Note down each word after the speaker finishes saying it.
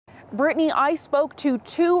Brittany, I spoke to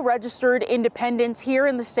two registered independents here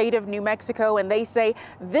in the state of New Mexico, and they say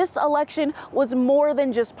this election was more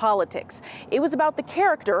than just politics. It was about the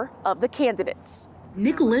character of the candidates.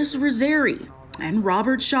 Nicholas Rosari and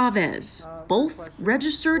Robert Chavez, both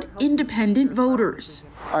registered independent voters.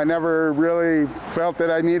 I never really felt that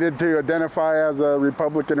I needed to identify as a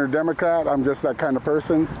Republican or Democrat. I'm just that kind of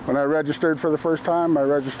person. When I registered for the first time, I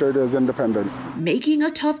registered as independent. Making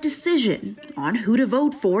a tough decision on who to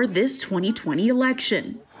vote for this 2020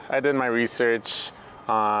 election. I did my research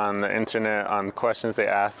on the internet on questions they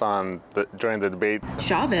asked during the debates.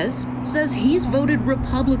 Chavez says he's voted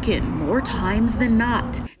Republican more times than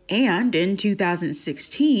not. And in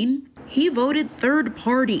 2016, he voted third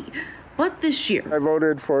party. But this year, I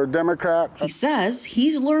voted for Democrat. He says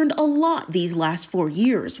he's learned a lot these last 4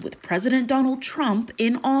 years with President Donald Trump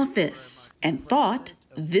in office and thought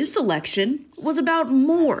this election was about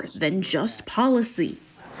more than just policy.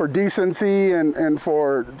 For decency and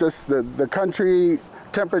for just the country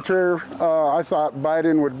temperature, I thought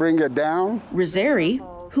Biden would bring it down. Rosari,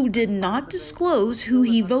 who did not disclose who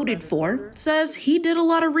he voted for, says he did a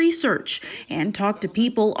lot of research and talked to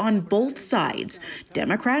people on both sides,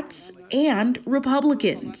 Democrats and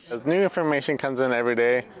Republicans. As new information comes in every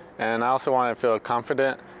day, and I also want to feel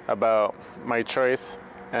confident about my choice,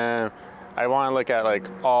 and I want to look at like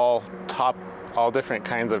all different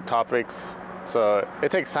kinds of topics. So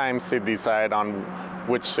it takes time to decide on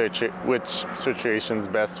which situation is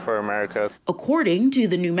best for America. According to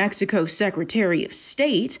the New Mexico Secretary of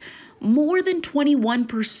State, more than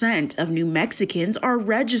 21% of New Mexicans are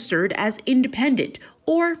registered as independent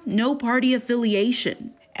or no party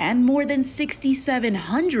affiliation. And more than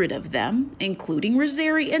 6,700 of them, including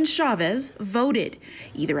Rosari and Chavez, voted,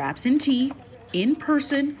 either absentee, in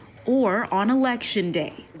person, or on election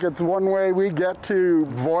day. It's one way we get to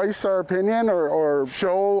voice our opinion or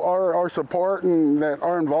show our support and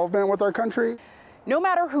our involvement with our country. No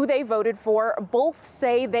matter who they voted for, both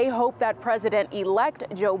say they hope that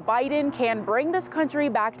President-elect Joe Biden can bring this country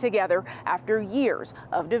back together after years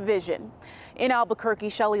of division. In Albuquerque,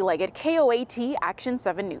 Shelley Leggett, KOAT Action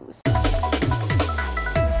 7 News.